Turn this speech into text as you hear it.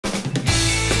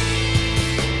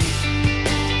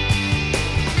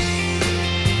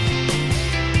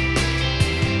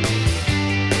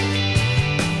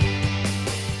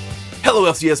Hello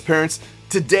FCS parents.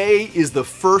 Today is the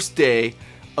first day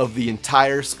of the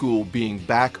entire school being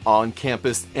back on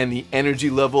campus and the energy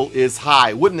level is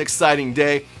high. What an exciting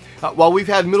day. While we've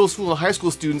had middle school and high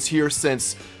school students here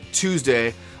since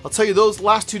Tuesday, I'll tell you those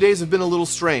last 2 days have been a little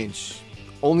strange.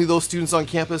 Only those students on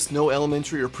campus, no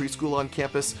elementary or preschool on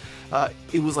campus.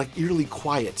 It was like eerily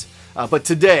quiet. But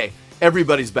today,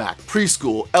 everybody's back.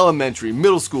 Preschool, elementary,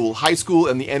 middle school, high school,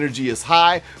 and the energy is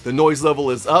high. The noise level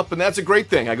is up, and that's a great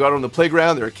thing. I go out on the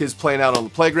playground, there are kids playing out on the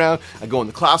playground. I go in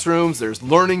the classrooms, there's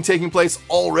learning taking place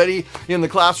already in the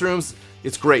classrooms.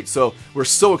 It's great. So we're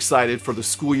so excited for the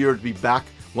school year to be back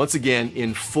once again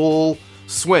in full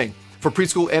swing. For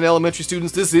preschool and elementary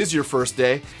students, this is your first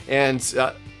day, and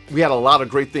we had a lot of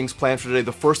great things planned for today,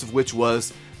 the first of which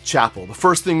was chapel. The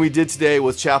first thing we did today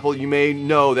was chapel. You may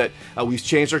know that we've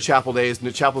changed our chapel days.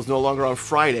 The chapel is no longer on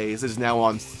Fridays. It is now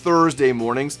on Thursday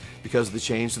mornings because of the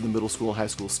change to the middle school and high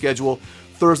school schedule.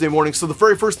 Thursday morning. So the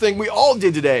very first thing we all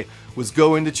did today was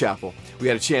go into chapel. We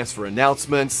had a chance for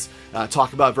announcements,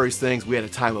 talk about various things. We had a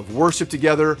time of worship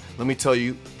together. Let me tell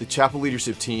you, the chapel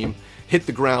leadership team hit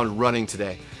the ground running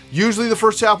today. Usually the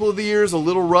first chapel of the year is a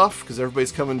little rough because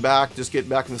everybody's coming back, just getting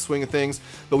back in the swing of things.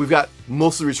 But we've got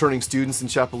mostly returning students in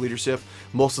chapel leadership.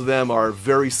 Most of them are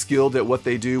very skilled at what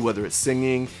they do, whether it's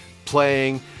singing,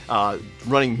 playing,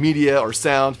 running media or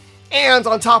sound. And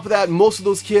on top of that, most of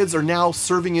those kids are now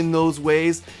serving in those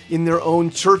ways in their own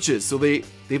churches. So they've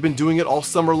been doing it all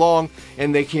summer long,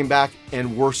 and they came back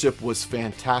and worship was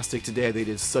fantastic today. They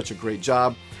did such a great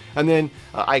job. And then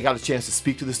I got a chance to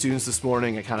speak to the students this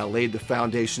morning. I kind of laid the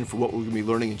foundation for what we're going to be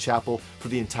learning in chapel for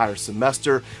the entire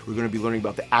semester. We're going to be learning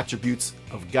about the attributes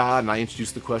of God, and I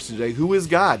introduced the question today, who is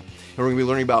God? And we're going to be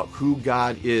learning about who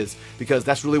God is, because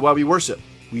that's really why we worship.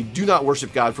 We do not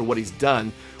worship God for what He's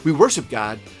done. We worship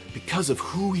God because of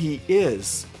who He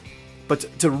is.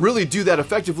 But to really do that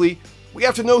effectively, we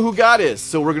have to know who God is.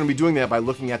 So we're going to be doing that by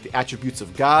looking at the attributes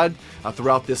of God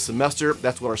throughout this semester.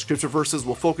 That's what our scripture verses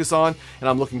will focus on, and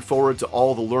I'm looking forward to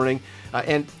all the learning.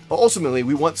 And ultimately,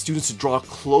 we want students to draw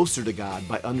closer to God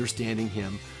by understanding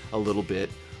Him a little bit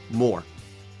more.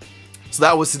 So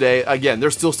that was today. Again,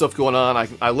 there's still stuff going on.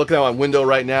 I look out my window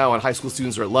right now, and high school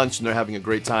students are at lunch, and they're having a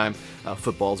great time.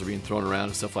 Footballs are being thrown around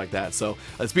and stuff like that. So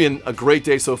it's been a great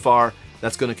day so far.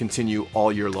 That's going to continue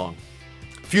all year long.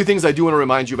 A few things I do want to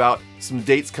remind you about, some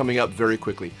dates coming up very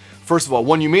quickly. First of all,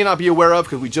 one you may not be aware of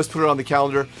because we just put it on the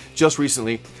calendar just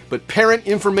recently, but Parent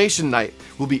Information Night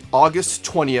will be August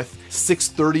 20th,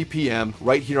 6:30 p.m.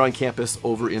 right here on campus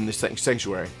over in the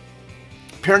sanctuary.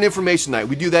 Parent Information Night,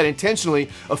 we do that intentionally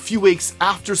a few weeks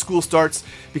after school starts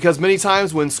because many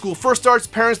times when school first starts,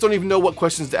 parents don't even know what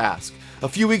questions to ask. A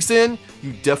few weeks in,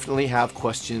 you definitely have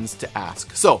questions to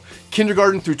ask. So,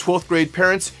 kindergarten through 12th grade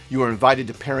parents, you are invited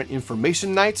to Parent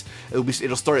Information Night.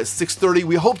 It'll start at 6:30.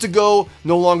 We hope to go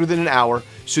no longer than an hour.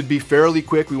 Should be fairly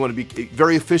quick. We want to be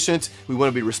very efficient. We want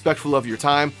to be respectful of your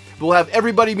time. We'll have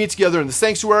everybody meet together in the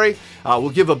sanctuary. We'll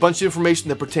give a bunch of information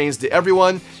that pertains to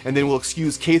everyone, and then we'll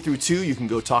excuse K through 2. You can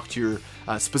go talk to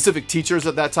your specific teachers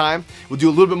at that time. We'll do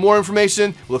a little bit more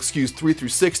information. We'll excuse 3 through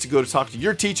 6 to go to talk to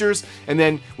your teachers, and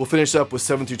then we'll finish up with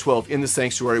 7 through 12 in the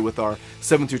sanctuary with our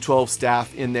 7 through 12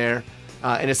 staff in there.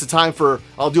 And it's a time for,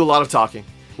 I'll do a lot of talking.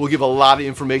 We'll give a lot of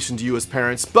information to you as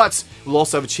parents, but we'll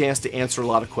also have a chance to answer a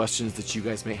lot of questions that you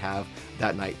guys may have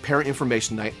that night. Parent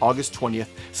Information Night, August 20th,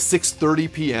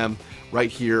 6:30 p.m. right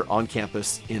here on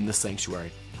campus in the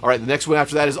sanctuary. All right, the next one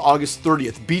after that is August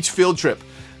 30th, beach field trip.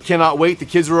 Cannot wait. The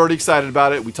kids are already excited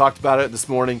about it. We talked about it this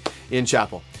morning in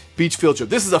chapel. Beach field trip.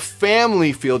 This is a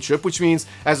family field trip, which means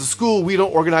as a school, we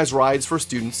don't organize rides for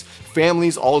students.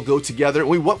 Families all go together.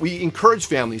 We encourage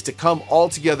families to come all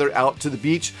together out to the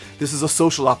beach. This is a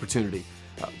social opportunity.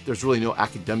 There's really no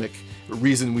academic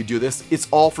reason we do this. It's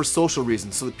all for social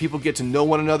reasons, so that people get to know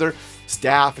one another,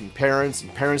 staff and parents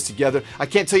together. I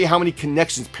can't tell you how many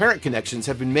connections, parent connections,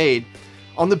 have been made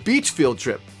on the beach field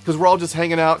trip because we're all just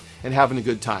hanging out and having a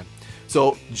good time.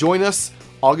 So join us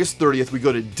August 30th. We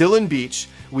go to Dillon Beach.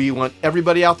 We want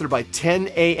everybody out there by 10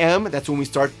 a.m. That's when we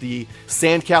start the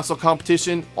sandcastle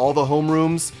competition. All the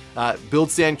homerooms build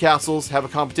sandcastles, have a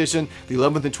competition. The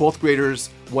 11th and 12th graders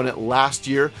won it last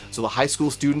year. So the high school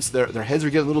students, their heads are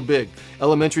getting a little big.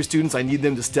 Elementary students, I need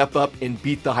them to step up and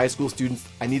beat the high school students.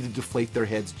 I need to deflate their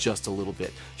heads just a little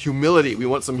bit. Humility, we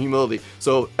want some humility.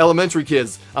 So elementary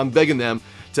kids, I'm begging them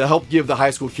to help give the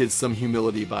high school kids some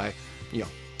humility by,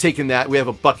 taking that. We have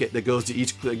a bucket that goes to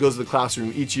the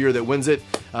classroom each year that wins it.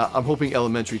 I'm hoping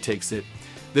elementary takes it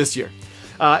this year.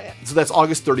 So that's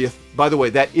August 30th. By the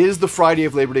way, that is the Friday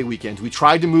of Labor Day weekend. We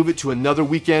tried to move it to another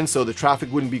weekend so the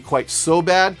traffic wouldn't be quite so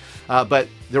bad, but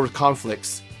there were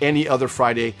conflicts any other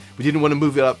Friday. We didn't want to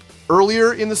move it up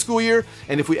earlier in the school year,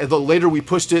 and the later we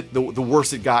pushed it, the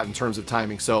worse it got in terms of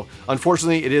timing. So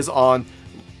unfortunately, it is on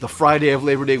the Friday of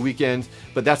Labor Day weekend,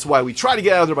 but that's why we try to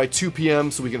get out of there by 2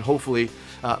 p.m. so we can hopefully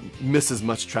miss as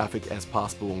much traffic as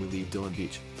possible when we leave Dillon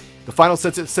Beach. The final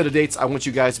set of dates I want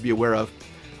you guys to be aware of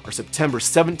are September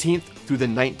 17th through the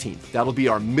 19th. That'll be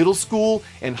our middle school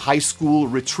and high school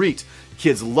retreat.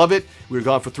 Kids love it. We were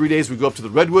gone for 3 days. We go up to the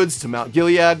Redwoods, to Mount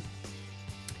Gilead.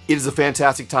 It is a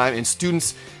fantastic time, and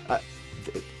students,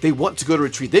 they want to go to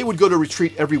retreat. They would go to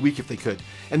retreat every week if they could.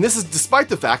 And this is despite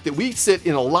the fact that we sit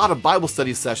in a lot of Bible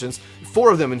study sessions,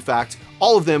 4 of them in fact,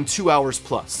 all of them 2 hours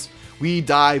plus. We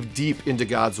dive deep into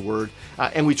God's Word,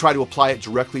 and we try to apply it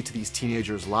directly to these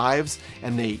teenagers' lives,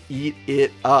 and they eat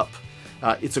it up.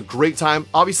 It's a great time.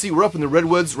 Obviously, we're up in the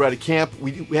Redwoods. We're at a camp.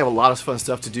 We have a lot of fun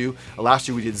stuff to do. Last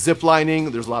year we did zip lining.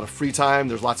 There's a lot of free time.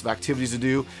 There's lots of activities to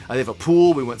do. They have a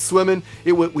pool. We went swimming.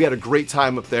 We had a great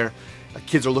time up there.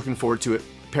 Kids are looking forward to it.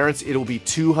 Parents, it'll be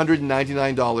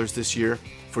 $299 this year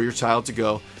for your child to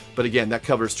go. But again, that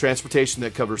covers transportation,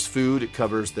 that covers food, it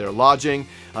covers their lodging,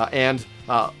 and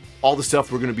all the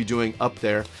stuff we're going to be doing up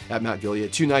there at Mount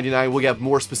Gilead. $299. We'll have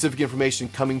more specific information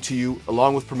coming to you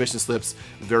along with permission slips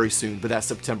very soon, but that's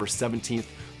September 17th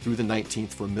through the 19th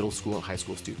for middle school and high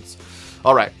school students.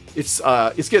 All right, it's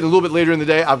getting a little bit later in the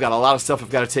day. I've got a lot of stuff I've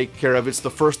got to take care of. It's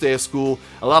the first day of school,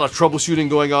 a lot of troubleshooting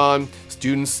going on.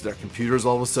 Students, their computers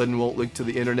all of a sudden won't link to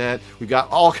the internet. We've got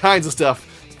all kinds of stuff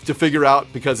to figure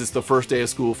out because it's the first day of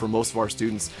school for most of our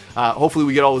students. Hopefully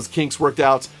we get all those kinks worked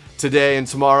out today and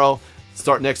tomorrow.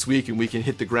 Start next week and we can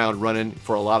hit the ground running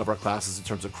for a lot of our classes in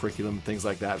terms of curriculum and things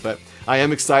like that. But I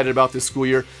am excited about this school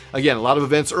year. Again, a lot of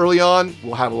events early on.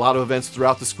 We'll have a lot of events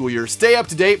throughout the school year. Stay up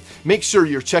to date. Make sure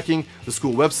you're checking the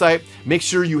school website. Make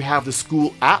sure you have the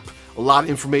school app. A lot of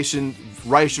information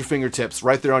right at your fingertips,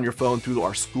 right there on your phone through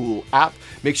our school app.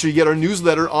 Make sure you get our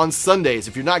newsletter on Sundays.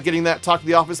 If you're not getting that, talk to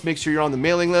the office. Make sure you're on the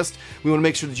mailing list. We want to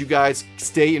make sure that you guys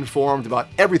stay informed about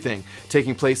everything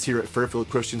taking place here at Fairfield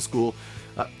Christian School.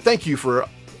 Thank you for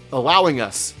allowing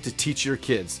us to teach your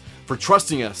kids, for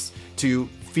trusting us to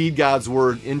feed God's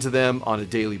Word into them on a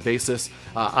daily basis.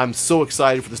 I'm so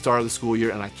excited for the start of the school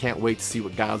year, and I can't wait to see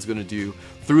what God's going to do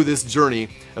through this journey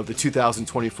of the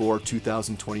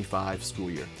 2024-2025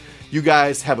 school year. You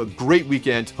guys have a great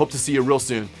weekend. Hope to see you real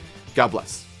soon. God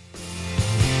bless.